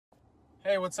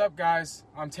Hey, what's up, guys?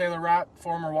 I'm Taylor Rapp,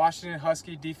 former Washington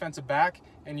Husky defensive back,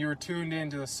 and you are tuned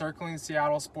in to the Circling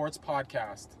Seattle Sports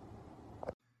Podcast.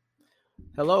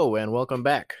 Hello, and welcome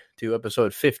back to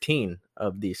episode 15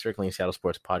 of the Circling Seattle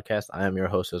Sports Podcast. I am your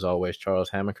host, as always,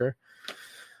 Charles Hamaker,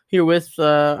 here with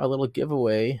a little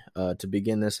giveaway to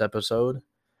begin this episode.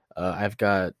 I've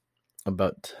got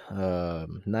about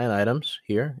 9 items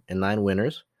here and 9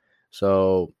 winners.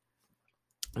 So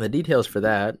the details for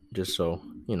that, just to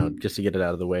get it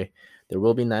out of the way, there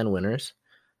will be 9 winners.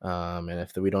 And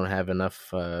if we don't have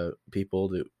enough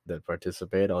people that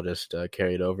participate, I'll just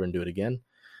carry it over and do it again.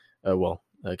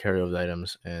 Carry over the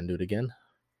items and do it again.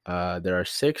 There are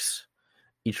 6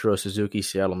 Ichiro Suzuki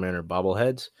Seattle Mariner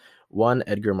bobbleheads, 1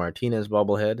 Edgar Martinez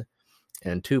bobblehead,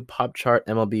 and 2 Pop Chart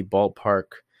MLB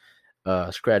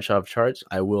Ballpark scratch-off charts.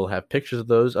 I will have pictures of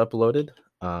those uploaded,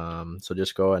 so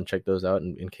just go and check those out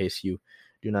in case you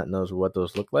do not know what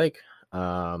those look like.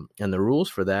 And the rules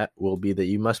for that will be that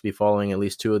you must be following at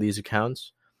least 2 of these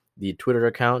accounts: the Twitter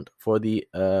account for the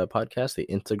podcast, the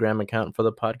Instagram account for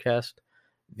the podcast,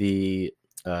 the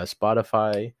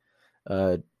Spotify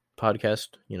podcast,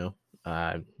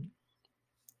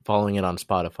 following it on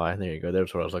Spotify. There you go.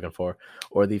 That's what I was looking for.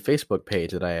 Or the Facebook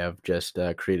page that I have just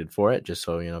created for it, just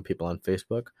so, people on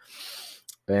Facebook.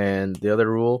 And the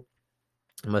other rule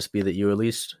must be that you at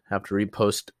least have to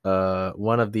repost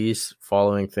one of these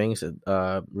following things.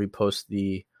 Repost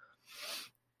the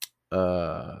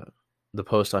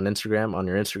post on Instagram, on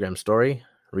your Instagram story,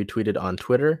 retweet it on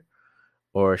Twitter,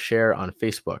 or share on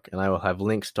Facebook. And I will have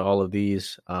links to all of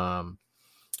these on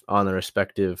the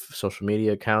respective social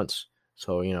media accounts.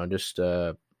 So, just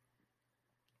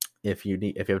if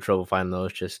you have trouble finding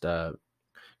those, just go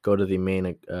to the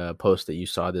main post that you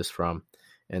saw this from,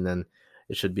 and then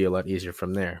it should be a lot easier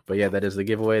from there. But yeah, that is the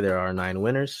giveaway. There are 9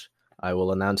 winners. I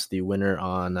will announce the winner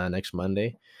on next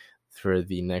Monday for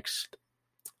the next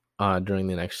during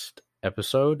the next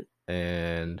episode,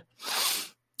 and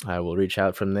I will reach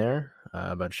out from there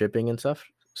about shipping and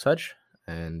such.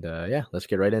 And let's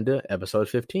get right into episode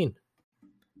 15.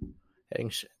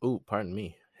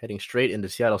 Heading straight into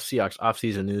Seattle Seahawks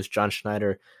offseason news. John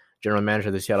Schneider, general manager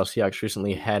of the Seattle Seahawks,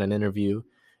 recently had an interview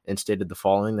and stated the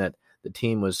following: that the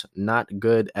team was not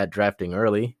good at drafting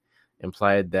early,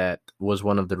 implied that was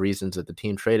one of the reasons that the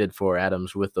team traded for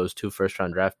Adams with those 2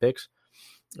 first-round draft picks.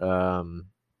 And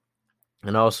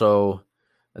also,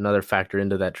 another factor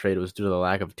into that trade was due to the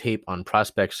lack of tape on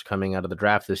prospects coming out of the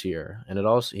draft this year. And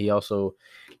he also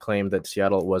claimed that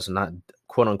Seattle was not,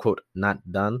 quote unquote, not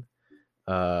done.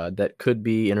 That could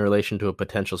be in relation to a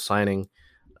potential signing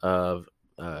of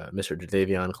Mr.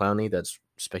 Jadeveon Clowney. That's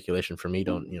speculation for me.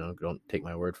 Don't take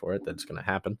my word for it. That's going to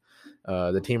happen.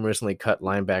 The team recently cut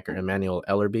linebacker Emmanuel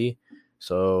Ellerbe,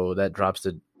 so that drops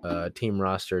the team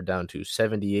roster down to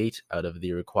 78 out of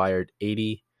the required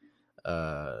 80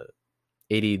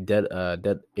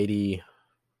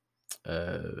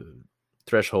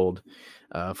 threshold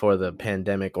for the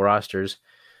pandemic rosters,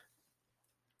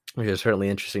 which is certainly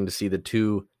interesting to see the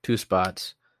two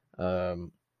spots.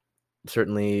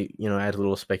 Certainly, adds a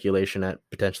little speculation at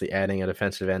potentially adding a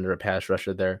defensive end or a pass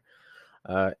rusher there.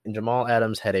 And Jamal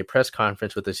Adams had a press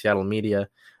conference with the Seattle media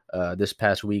this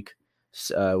past week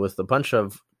with a bunch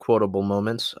of quotable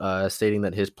moments, stating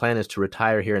that his plan is to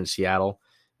retire here in Seattle,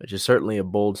 which is certainly a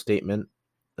bold statement,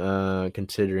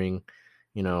 considering,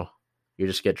 you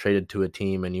just get traded to a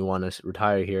team and you want to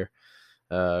retire here.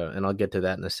 And I'll get to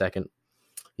that in a second.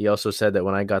 He also said that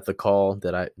when I got the call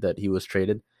that he was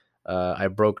traded, I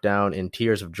broke down in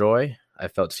tears of joy. I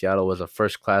felt Seattle was a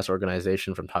first-class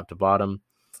organization from top to bottom,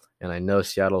 and I know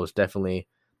Seattle was definitely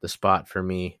the spot for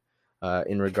me.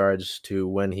 In regards to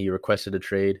when he requested a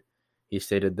trade, he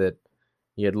stated that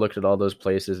he had looked at all those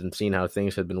places and seen how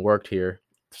things work here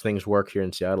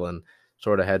in Seattle, and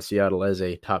sort of had Seattle as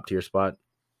a top-tier spot.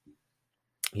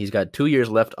 He's got 2 years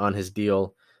left on his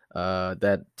deal. One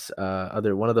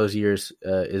of those years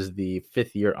is the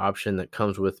 5th-year option that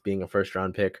comes with being a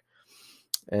first-round pick.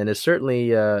 And it's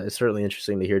certainly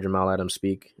interesting to hear Jamal Adams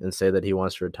speak and say that he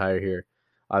wants to retire here.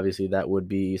 Obviously, that would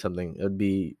be something. It would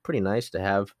be pretty nice to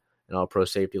have an all-pro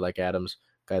safety like Adams,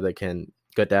 guy that can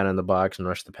get down in the box and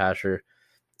rush the passer,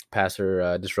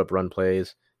 disrupt run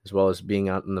plays, as well as being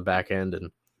out in the back end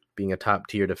and being a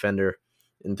top-tier defender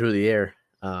and through the air.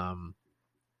 But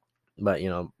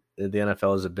the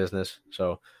NFL is a business,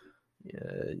 so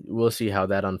we'll see how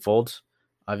that unfolds.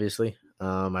 Obviously,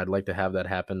 I'd like to have that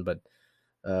happen, but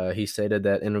he stated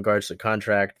that in regards to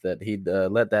contract, that he'd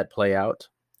let that play out,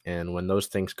 and when those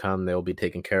things come, they'll be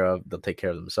taken care of. They'll take care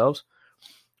of themselves,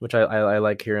 which I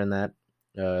like hearing that.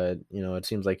 It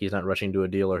seems like he's not rushing to a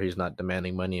deal, or he's not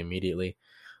demanding money immediately.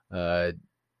 Uh,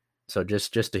 so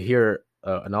just to hear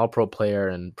an All-Pro player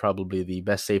and probably the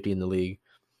best safety in the league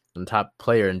and top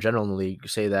player in general in the league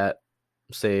say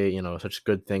such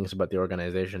good things about the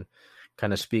organization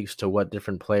kind of speaks to what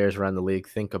different players around the league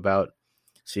think about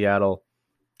Seattle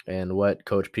and what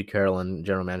Coach Pete Carroll and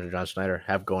General Manager John Schneider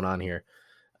have going on here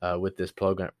with this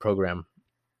program.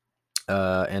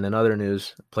 And in other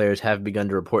news, players have begun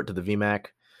to report to the VMAC.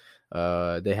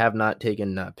 They have not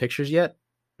taken pictures yet,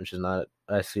 which is not.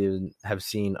 Have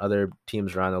seen other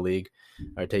teams around the league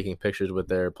are taking pictures with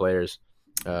their players,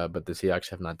 but the Seahawks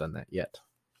have not done that yet.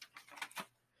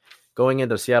 Going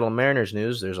into Seattle Mariners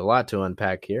news, there's a lot to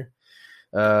unpack here.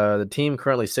 The team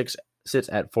currently sits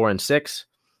at 4-6,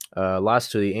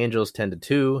 lost to the Angels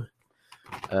 10-2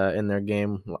 in their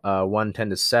game, won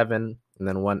 10-7, and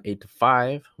then won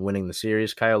 8-5, winning the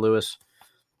series. Kyle Lewis,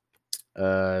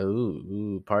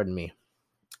 pardon me,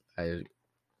 I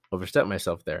overstepped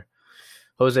myself there.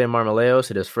 Jose Marmoleos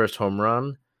hit his first home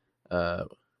run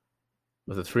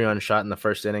with a 3-run shot in the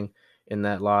first inning in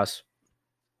that loss.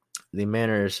 The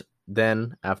Mariners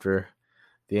then, after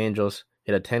the Angels,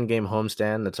 hit a 10-game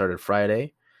homestand that started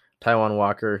Friday. Taijuan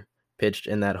Walker pitched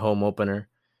in that home opener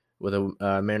with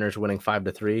the Mariners winning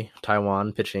 5-3.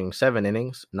 Taijuan pitching 7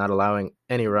 innings, not allowing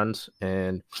any runs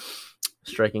and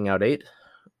striking out 8.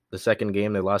 The second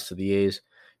game, they lost to the A's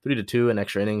 3-2 in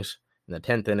extra innings in the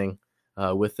 10th inning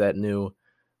with that new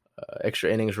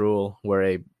extra innings rule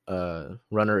where a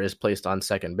runner is placed on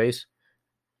second base.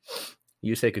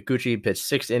 Yusei Kikuchi pitched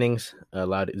 6 innings,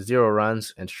 allowed 0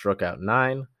 runs, and struck out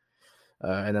 9.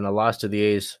 And then a loss to the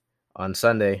A's on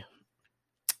Sunday,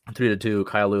 3-2.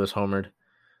 Kyle Lewis homered.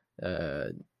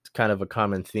 It's kind of a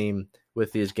common theme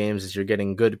with these games is you're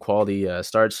getting good quality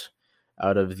starts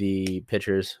out of the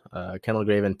pitchers. Kendall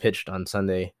Graveman pitched on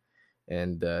Sunday,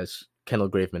 and Kendall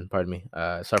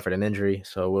Graveman, suffered an injury,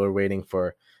 so we're waiting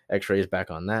for X-rays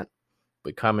back on that.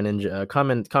 But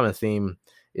common theme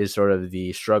is sort of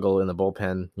the struggle in the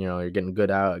bullpen. You're getting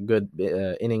good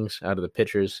innings out of the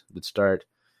pitchers that start,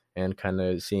 and kind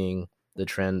of seeing the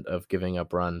trend of giving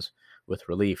up runs with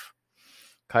relief.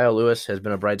 Kyle Lewis has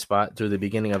been a bright spot through the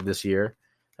beginning of this year,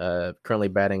 currently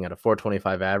batting at a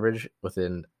 .425 average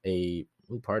within a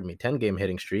 10-game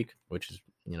hitting streak, which is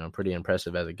pretty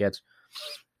impressive as it gets.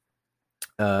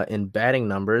 In batting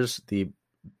numbers, the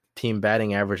team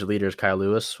batting average leader is Kyle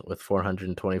Lewis with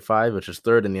 425, which is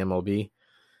third in the MLB.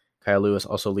 Kyle Lewis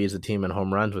also leads the team in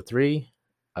home runs with 3.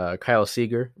 Kyle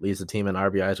Seager leads the team in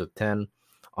RBIs with 10.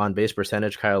 On base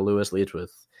percentage, Kyle Lewis leads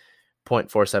with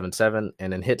 .477,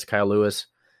 and in hits, Kyle Lewis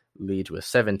leads with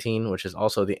 17, which is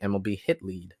also the MLB hit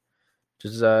lead,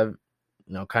 which is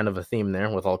kind of a theme there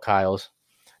with all Kyles.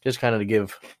 Just kind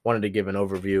of wanted to give an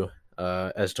overview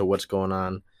as to what's going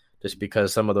on, just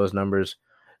because some of those numbers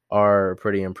are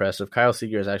pretty impressive. Kyle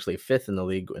Seager is actually 5th in the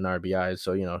league in RBIs,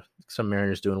 so some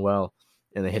Mariners doing well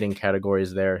in the hitting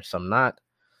categories there, some not.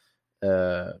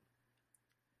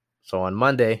 So on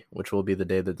Monday, which will be the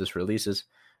day that this releases,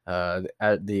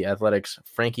 at the Athletics,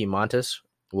 Frankie Montas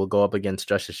will go up against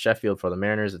Justice Sheffield for the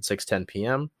Mariners at 6:10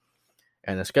 p.m.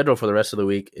 And the schedule for the rest of the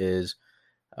week is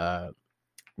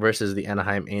versus the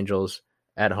Anaheim Angels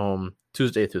at home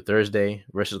Tuesday through Thursday,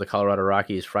 versus the Colorado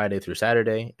Rockies Friday through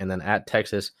Saturday, and then at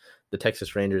the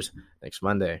Texas Rangers next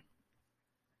Monday.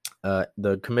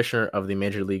 The commissioner of the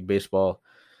Major League Baseball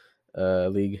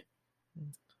League,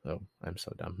 I'm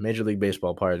so dumb. Major League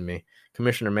Baseball, pardon me.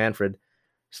 Commissioner Manfred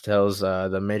tells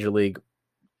the Major League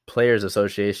Players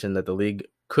Association that the league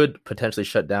could potentially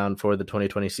shut down for the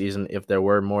 2020 season if there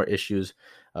were more issues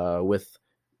with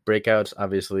breakouts.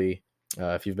 Obviously,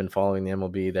 if you've been following the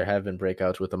MLB, there have been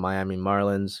breakouts with the Miami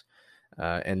Marlins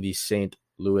and the St.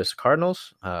 Louis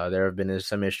Cardinals. There have been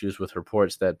some issues with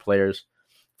reports that players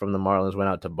from the Marlins went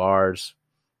out to bars,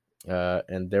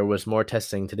 and there was more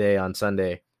testing today on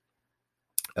Sunday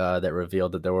that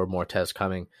revealed that there were more tests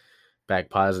coming back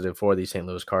positive for the St.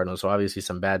 Louis Cardinals. So obviously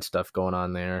some bad stuff going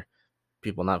on there,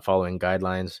 people not following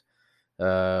guidelines.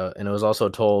 And it was also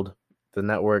told the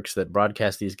networks that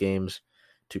broadcast these games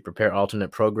to prepare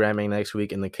alternate programming next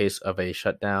week in the case of a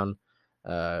shutdown.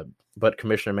 But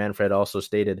Commissioner Manfred also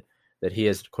stated that he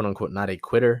is, quote unquote, not a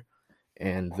quitter,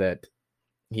 and that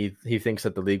he thinks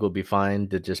that the league will be fine,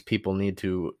 that just people need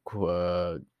to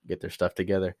get their stuff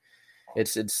together.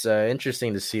 It's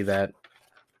interesting to see that,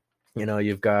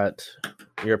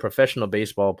 you're a professional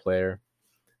baseball player,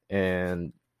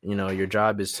 and, your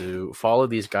job is to follow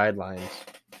these guidelines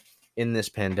in this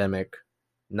pandemic,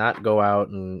 not go out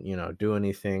and, do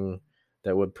anything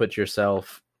that would put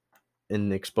yourself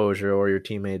in exposure or your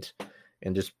teammates,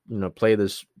 and just, play the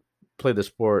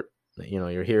sport that,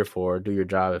 you're here for, do your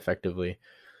job effectively.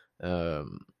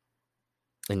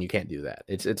 and you can't do that.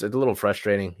 It's a little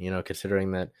frustrating,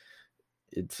 considering that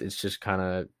it's just kind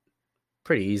of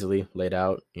pretty easily laid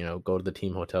out. Go to the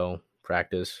team hotel,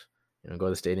 practice, go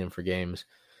to the stadium for games.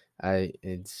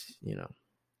 It's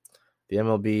the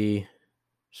MLB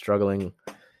struggling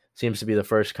seems to be the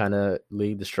first kind of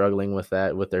league that's struggling with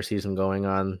that, with their season going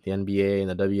on. The NBA and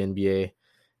the WNBA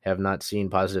have not seen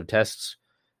positive tests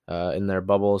in their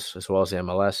bubbles, as well as the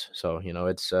MLS. So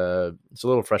it's a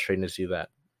little frustrating to see that.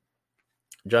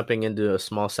 Jumping into a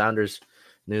small Sounders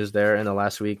news there in the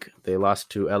last week, they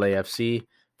lost to LAFC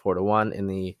 4-1 in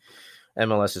the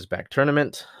MLS's back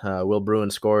tournament. Will Bruin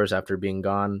scores after being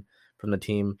gone from the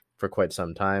team for quite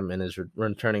some time and is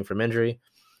returning from injury.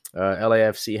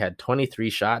 LAFC had 23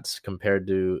 shots compared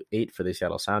to 8 for the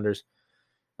Seattle Sounders.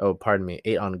 Oh, pardon me,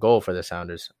 8 on goal for the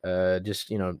Sounders.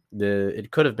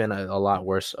 It could have been a lot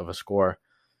worse of a score.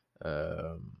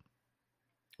 But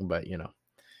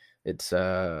it's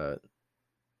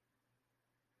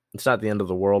not the end of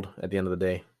the world at the end of the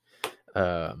day.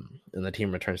 And the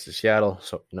team returns to Seattle.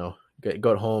 So,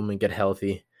 go home and get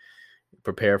healthy,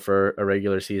 prepare for a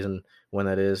regular season when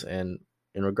that is. And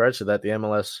in regards to that, the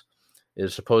MLS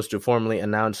is supposed to formally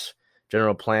announce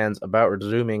general plans about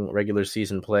resuming regular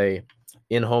season play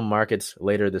in home markets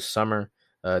later this summer.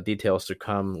 Details to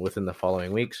come within the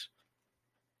following weeks.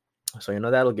 So,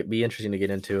 that'll be interesting to get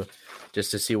into,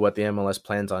 just to see what the MLS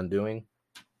plans on doing.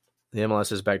 The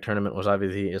MLS's back tournament was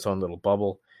obviously its own little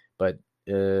bubble, but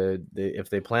if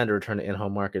they plan to return to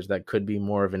in-home markets, that could be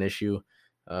more of an issue,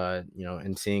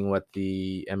 and seeing what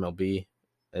the MLB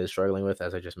is struggling with,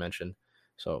 as I just mentioned.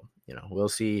 So, we'll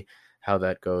see how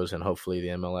that goes, and hopefully the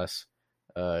MLS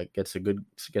get some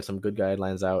good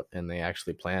guidelines out, and they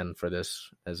actually plan for this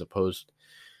as opposed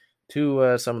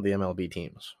to some of the MLB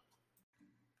teams.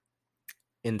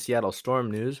 In Seattle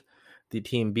Storm news, the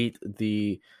team beat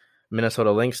the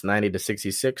Minnesota Lynx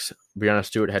 90-66. Breanna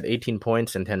Stewart had 18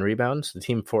 points and 10 rebounds. The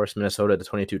team forced Minnesota to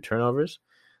 22 turnovers.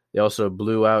 They also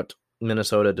blew out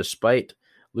Minnesota despite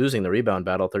losing the rebound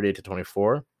battle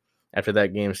 38-24. After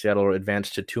that game, Seattle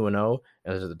advanced to 2-0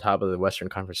 and is at the top of the Western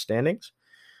Conference standings.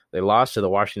 They lost to the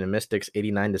Washington Mystics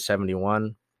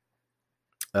 89-71.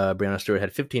 Breanna Stewart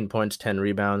had 15 points, 10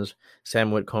 rebounds.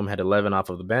 Sam Whitcomb had 11 off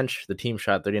of the bench. The team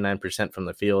shot 39% from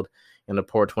the field and a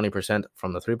poor 20%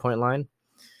 from the three-point line.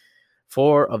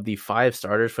 4 of the 5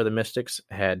 starters for the Mystics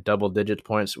had double-digit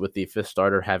points, with the 5th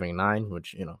starter having 9,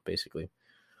 which, basically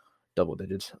double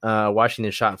digits.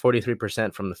 Washington shot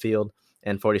 43% from the field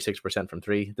and 46% from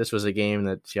 3. This was a game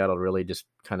that Seattle really just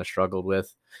kind of struggled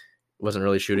with. Wasn't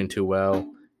really shooting too well.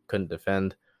 Couldn't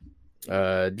defend.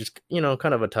 Just,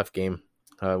 kind of a tough game,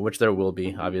 which there will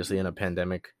be, obviously, in a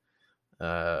pandemic.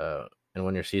 And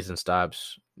when your season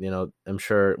stops, I'm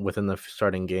sure within the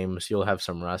starting games, you'll have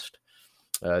some rust.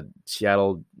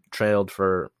 Seattle trailed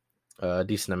for a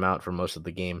decent amount for most of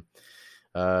the game.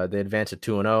 They advanced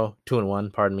to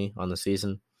 2-1, on the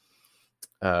season.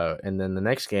 And then the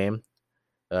next game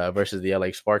versus the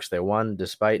LA Sparks, they won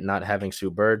despite not having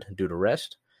Sue Bird due to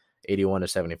rest,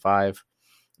 81-75.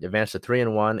 They advanced to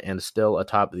 3-1 and still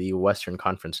atop the Western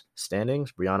Conference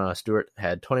standings. Breanna Stewart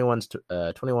had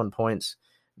 21 points,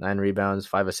 9 rebounds,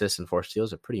 5 assists, and 4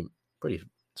 steals. A pretty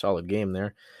solid game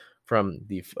there from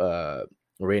the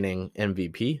reigning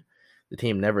MVP. The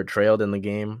team never trailed in the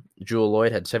game. Jewel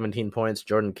Lloyd had 17 points.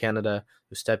 Jordan Canada,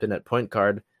 who stepped in at point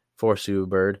guard for Sue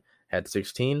Bird, had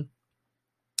 16.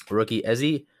 Rookie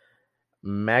Ezi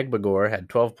Magbagor had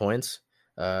 12 points,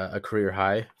 a career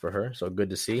high for her, so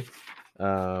good to see.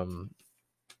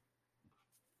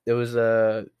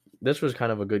 This was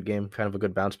kind of a good game, kind of a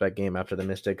good bounce back game after the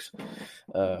Mystics.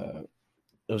 It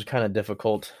was kind of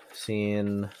difficult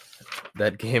seeing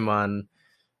that game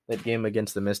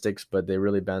against the Mystics, but they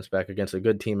really bounced back against a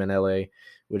good team in LA,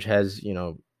 which has,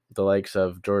 the likes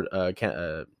of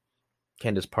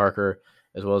Candace Parker,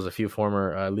 as well as a few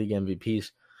former league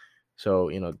MVPs. So,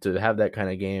 to have that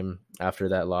kind of game after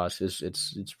that loss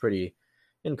it's pretty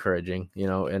encouraging,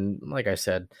 and like I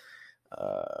said,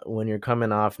 when you're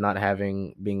coming off not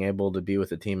being able to be with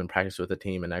the team and practice with the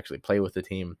team and actually play with the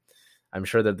team, I'm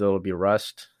sure that there will be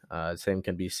rust. Same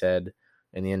can be said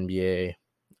in the NBA,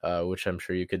 which I'm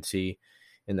sure you could see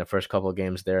in the first couple of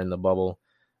games there in the bubble,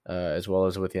 as well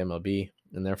as with the MLB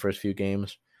in their first few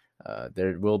games.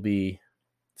 There will be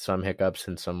some hiccups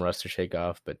and some rust to shake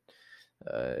off, but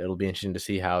it'll be interesting to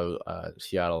see how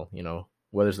Seattle,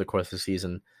 weathers the course of the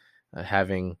season,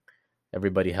 having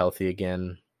everybody healthy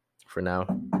again for now.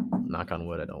 Knock on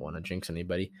wood, I don't want to jinx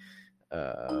anybody.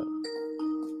 Pardon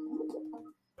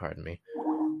me.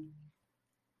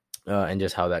 And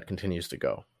just how that continues to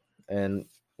go. And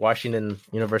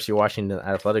University of Washington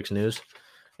athletics news,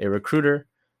 a recruiter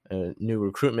New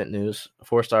recruitment news: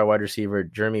 4-star wide receiver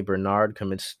Jeremy Bernard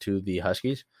commits to the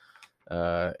Huskies.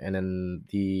 And then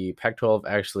the Pac-12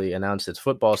 actually announced its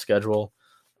football schedule,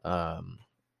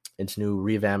 its new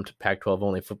revamped Pac-12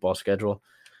 only football schedule.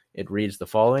 It reads the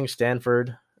following: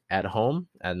 Stanford at home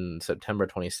on September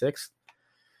 26th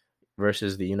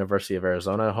versus the University of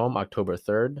Arizona at home, October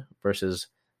 3rd, versus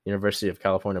University of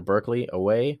California, Berkeley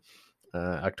away,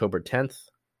 October 10th,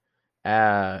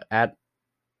 at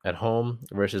home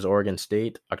versus Oregon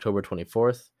State, October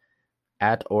 24th,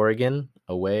 at Oregon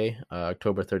away,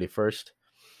 October 31st,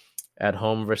 at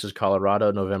home versus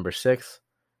Colorado, November 6th,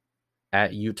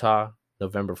 at Utah,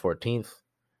 November 14th,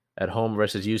 at home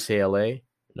versus UCLA,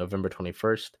 November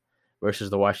 21st,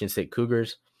 versus the Washington State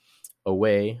Cougars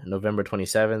away, November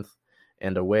 27th,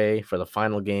 and away for the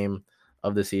final game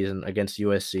of the season against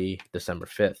USC, December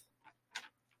 5th.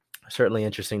 Certainly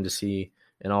interesting to see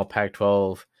an all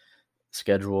Pac-12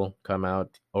 schedule come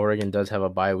out. Oregon does have a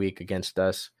bye week against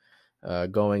us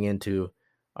going into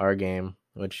our game,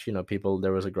 which,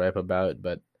 there was a gripe about,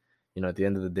 but, at the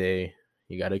end of the day,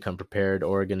 you got to come prepared.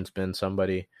 Oregon's been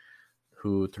somebody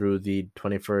who through the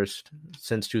 21st,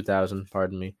 since 2000,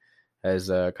 has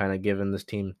kind of given this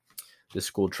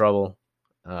school trouble.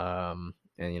 And,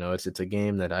 it's a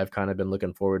game that I've kind of been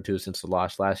looking forward to since the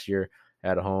loss last year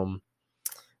at home.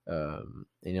 At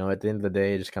the end of the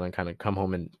day, just kind of come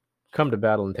home and come to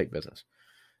battle and take business.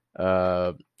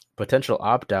 Potential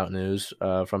opt-out news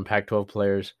from Pac-12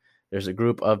 players. There's a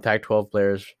group of Pac-12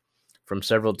 players from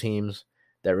several teams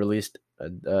that released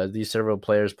these several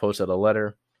players posted a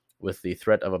letter with the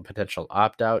threat of a potential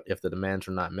opt-out if the demands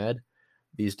are not met.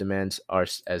 These demands are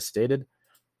as stated.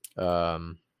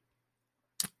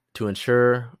 To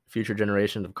ensure future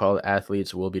generations of college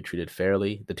athletes will be treated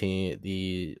fairly,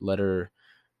 the letter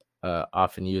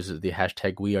often uses the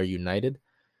hashtag #WeAreUnited.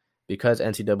 Because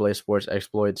NCAA sports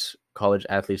exploits college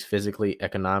athletes physically,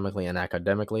 economically, and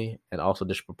academically, and also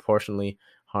disproportionately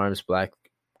harms Black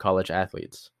college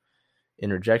athletes.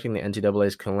 In rejecting the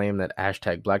NCAA's claim that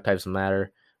hashtag Black Lives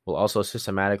Matter will also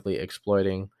systematically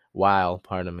exploiting while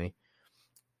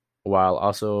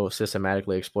also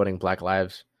systematically exploiting Black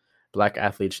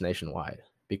athletes nationwide.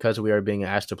 Because we are being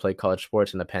asked to play college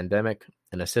sports in a pandemic,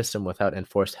 in a system without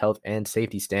enforced health and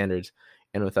safety standards,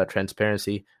 and without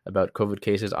transparency about COVID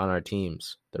cases on our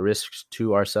teams, the risks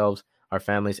to ourselves, our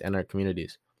families, and our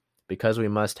communities. Because we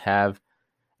must have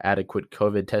adequate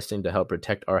COVID testing to help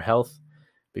protect our health,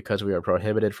 because we are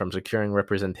prohibited from securing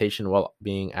representation while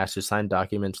being asked to sign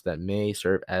documents that may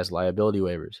serve as liability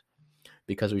waivers,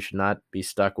 because we should not be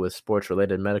stuck with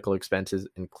sports-related medical expenses,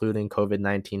 including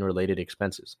COVID-19 related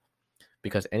expenses,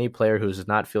 because any player who does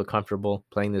not feel comfortable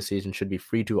playing this season should be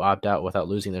free to opt out without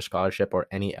losing their scholarship or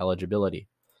any eligibility.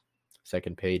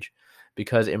 Second page.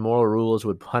 Because immoral rules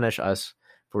would punish us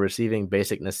for receiving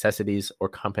basic necessities or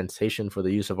compensation for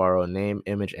the use of our own name,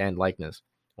 image, and likeness,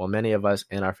 while many of us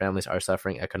and our families are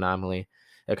suffering economically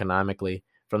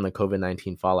from the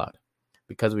COVID-19 fallout.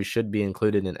 Because we should be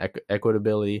included in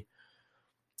equitability,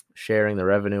 sharing the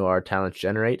revenue our talents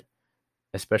generate,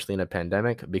 especially in a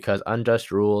pandemic. Because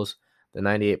unjust rules, the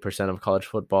 98% of college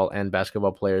football and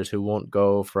basketball players who won't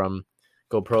go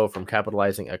pro from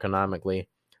capitalizing economically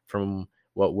from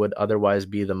what would otherwise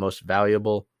be the most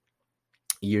valuable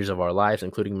years of our lives,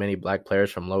 including many Black players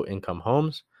from low-income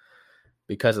homes.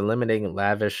 Because eliminating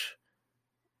lavish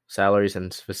salaries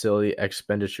and facility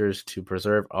expenditures to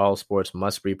preserve all sports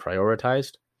must be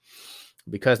prioritized.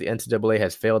 Because the NCAA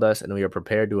has failed us and we are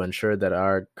prepared to ensure that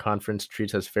our conference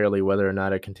treats us fairly whether or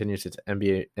not it continues its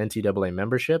NCAA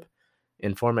membership,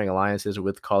 informing alliances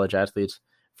with college athletes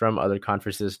from other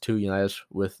conferences to unite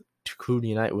with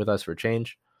us for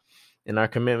change. In our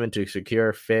commitment to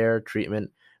secure fair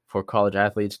treatment for college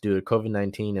athletes due to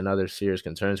COVID-19 and other serious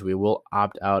concerns, we will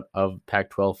opt out of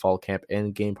Pac-12 fall camp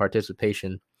and game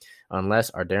participation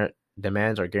unless our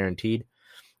demands are guaranteed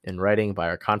in writing by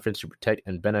our conference to protect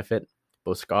and benefit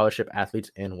both scholarship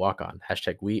athletes and walk-on.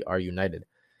 Hashtag #WeAreUnited.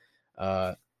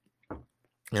 And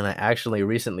I actually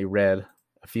recently read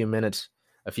a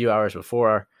few hours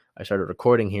before I started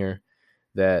recording here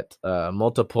that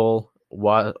multiple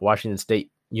Washington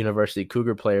State University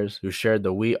Cougar players who shared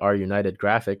the "We Are United"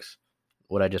 graphics,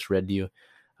 what I just read to you,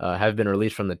 have been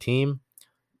released from the team.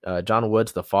 John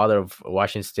Woods, the father of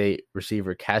Washington State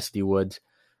receiver Cassidy Woods,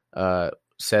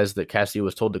 says that Cassidy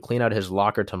was told to clean out his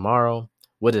locker tomorrow.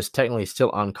 Woods is technically still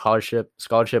on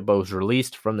scholarship, but was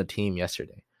released from the team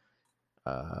yesterday.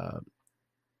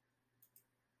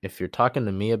 If you're talking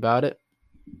to me about it,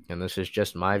 and this is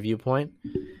just my viewpoint,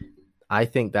 I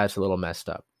think that's a little messed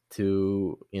up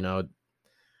to,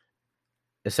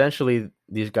 essentially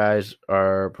these guys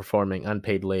are performing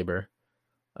unpaid labor,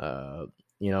 uh,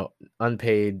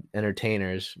 unpaid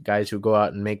entertainers, guys who go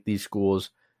out and make these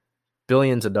schools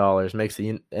billions of dollars, makes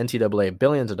the NCAA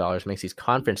billions of dollars, makes these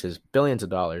conferences billions of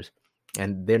dollars,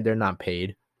 and they're not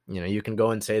paid. You can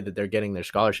go and say that they're getting their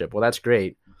scholarship. Well, that's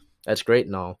great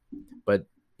and all, but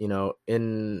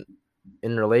in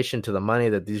relation to the money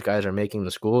that these guys are making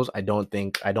the schools, I don't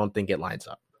think it lines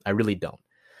up. I really don't.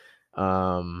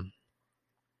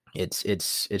 It's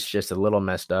just a little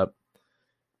messed up.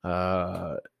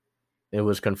 It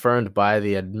was confirmed by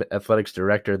the athletics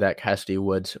director that Cassidy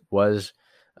Woods was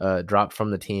dropped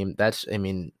from the team. If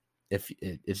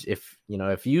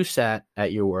you sat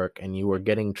at your work and you were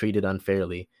getting treated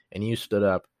unfairly and you stood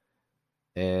up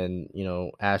and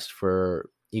asked for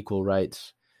equal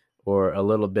rights or a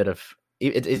little bit of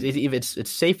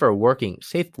it's safe working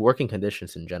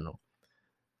conditions in general,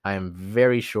 I am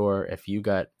very sure if you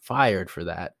got fired for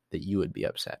that you would be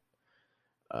upset.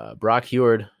 Brock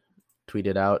Heward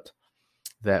tweeted out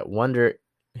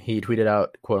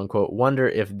quote unquote, wonder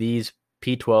if these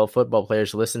P12 football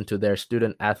players listen to their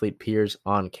student athlete peers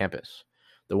on campus,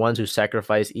 the ones who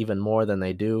sacrifice even more than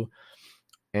they do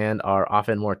and are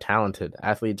often more talented,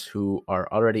 athletes who are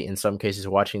already in some cases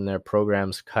watching their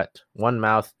programs cut. One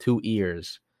mouth, two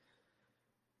ears.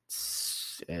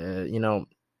 I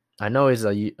know he's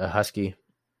a Husky,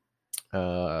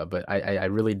 but I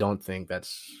really don't think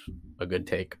that's a good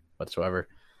take whatsoever.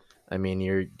 I mean,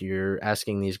 you're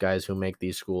asking these guys who make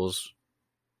these schools,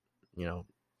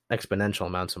 exponential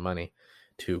amounts of money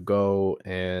to go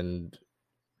and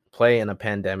play in a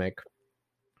pandemic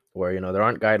where, there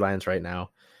aren't guidelines right now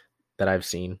that I've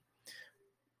seen.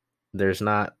 There's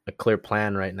not a clear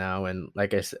plan right now. And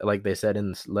like they said in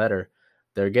this letter,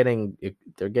 they're getting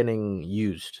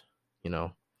used,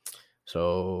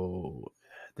 so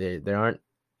they aren't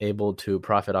able to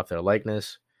profit off their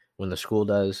likeness when the school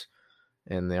does,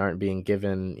 and they aren't being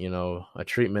given, a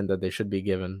treatment that they should be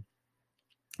given.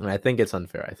 And I think it's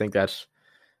unfair. I think that's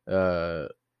they're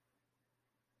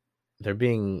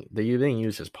being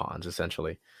used as pawns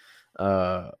essentially.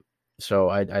 So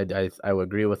I would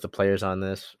agree with the players on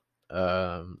this.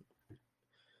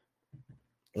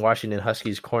 Washington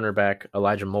Huskies cornerback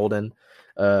Elijah Molden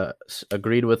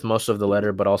agreed with most of the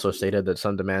letter, but also stated that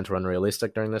some demands were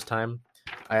unrealistic during this time.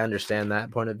 I understand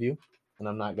that point of view, and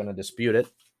I'm not going to dispute it.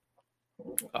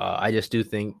 I just do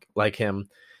think, like him,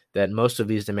 that most of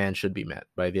these demands should be met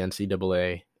by the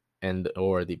NCAA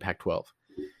or the Pac-12.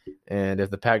 And if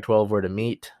the Pac-12 were to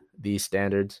meet these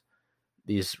standards,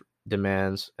 these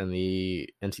demands, and the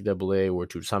NCAA were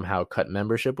to somehow cut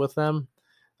membership with them,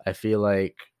 I feel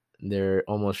like there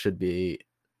almost should be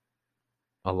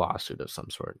a lawsuit of some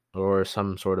sort or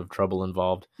some sort of trouble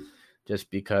involved,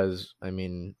 just because, I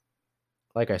mean,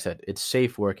 like I said, it's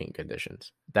safe working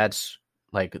conditions. That's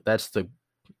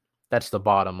the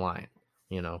bottom line,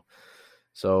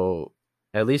 so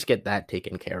at least get that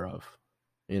taken care of.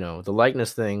 The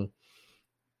likeness thing,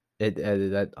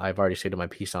 that I've already stated my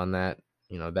piece on that.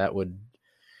 That would,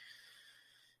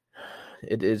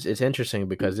 it's interesting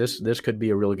because this could be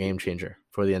a real game changer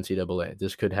for the NCAA.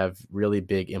 This could have really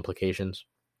big implications,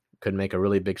 could make a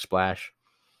really big splash.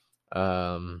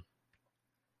 And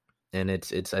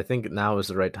it's I think now is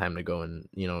the right time to go and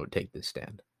take this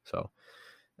stand. So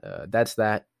that's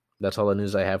all the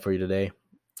news I have for you today.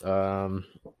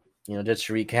 Just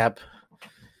to recap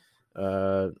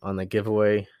on the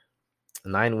giveaway,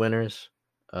 9 winners.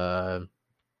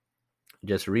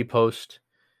 Just repost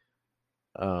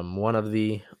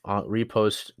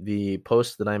repost the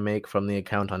post that I make from the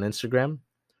account on Instagram,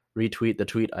 retweet the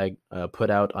tweet I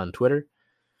put out on Twitter,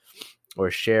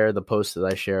 or share the post that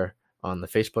I share on the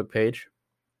Facebook page.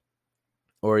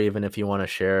 Or even if you want to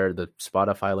share the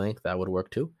Spotify link, that would work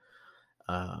too.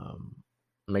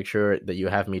 Make sure that you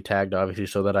have me tagged, obviously,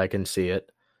 so that I can see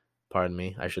it. Pardon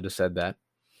me, I should have said that.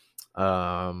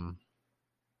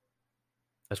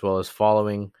 As well as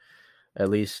following at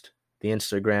least the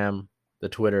Instagram, the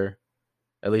Twitter,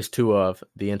 at least 2 of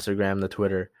the Instagram, the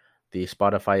Twitter, the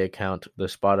Spotify account, the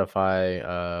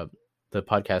Spotify, the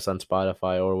podcast on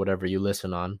Spotify or whatever you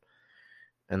listen on,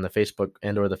 and the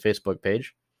Facebook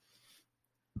page.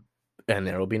 And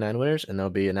there will be 9 winners, and they'll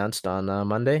be announced on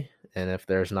Monday. And if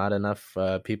there's not enough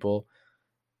people,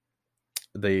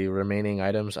 the remaining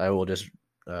items I will just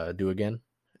do again,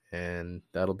 and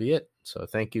that'll be it. So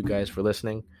thank you guys for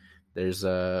listening. There's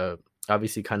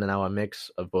obviously kind of now a mix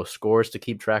of both scores to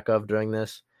keep track of during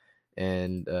this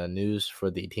and news for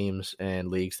the teams and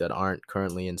leagues that aren't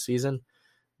currently in season.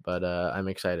 But I'm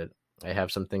excited. I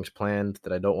have some things planned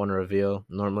that I don't want to reveal.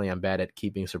 Normally I'm bad at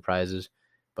keeping surprises,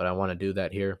 but I want to do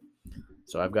that here.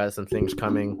 So I've got some things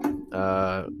coming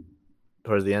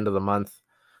towards the end of the month,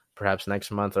 perhaps next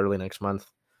month, early next month,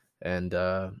 and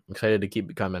excited to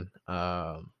keep it coming.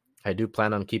 I do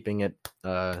plan on keeping it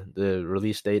the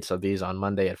release dates of these on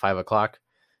Monday at 5 o'clock.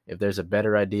 If there's a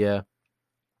better idea,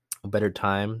 a better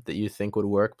time that you think would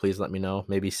work, please let me know.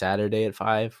 Maybe Saturday at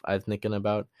 5. I'm thinking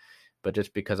about, but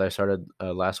just because I started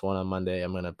last one on Monday,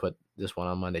 I'm gonna put this one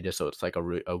on Monday just so it's like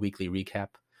a weekly recap.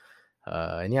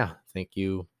 And yeah, thank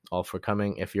you all for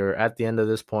coming. If you're at the end of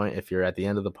this point, if you're at the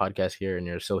end of the podcast here and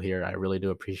you're still here, I really do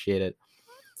appreciate it.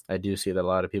 I do see that a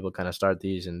lot of people kind of start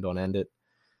these and don't end it.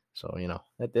 So,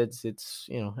 it's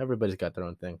everybody's got their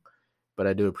own thing. But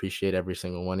I do appreciate every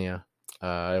single one of you.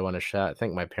 I want to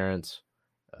thank my parents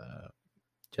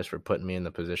just for putting me in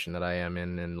the position that I am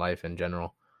in life in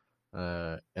general,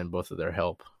 and both of their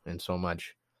help and so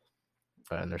much,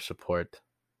 and their support.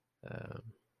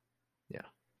 Yeah.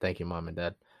 Thank you, Mom and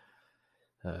Dad.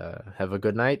 Have a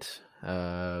good night,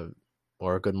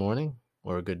 or a good morning,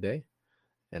 or a good day.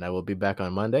 And I will be back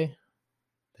on Monday.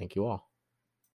 Thank you all.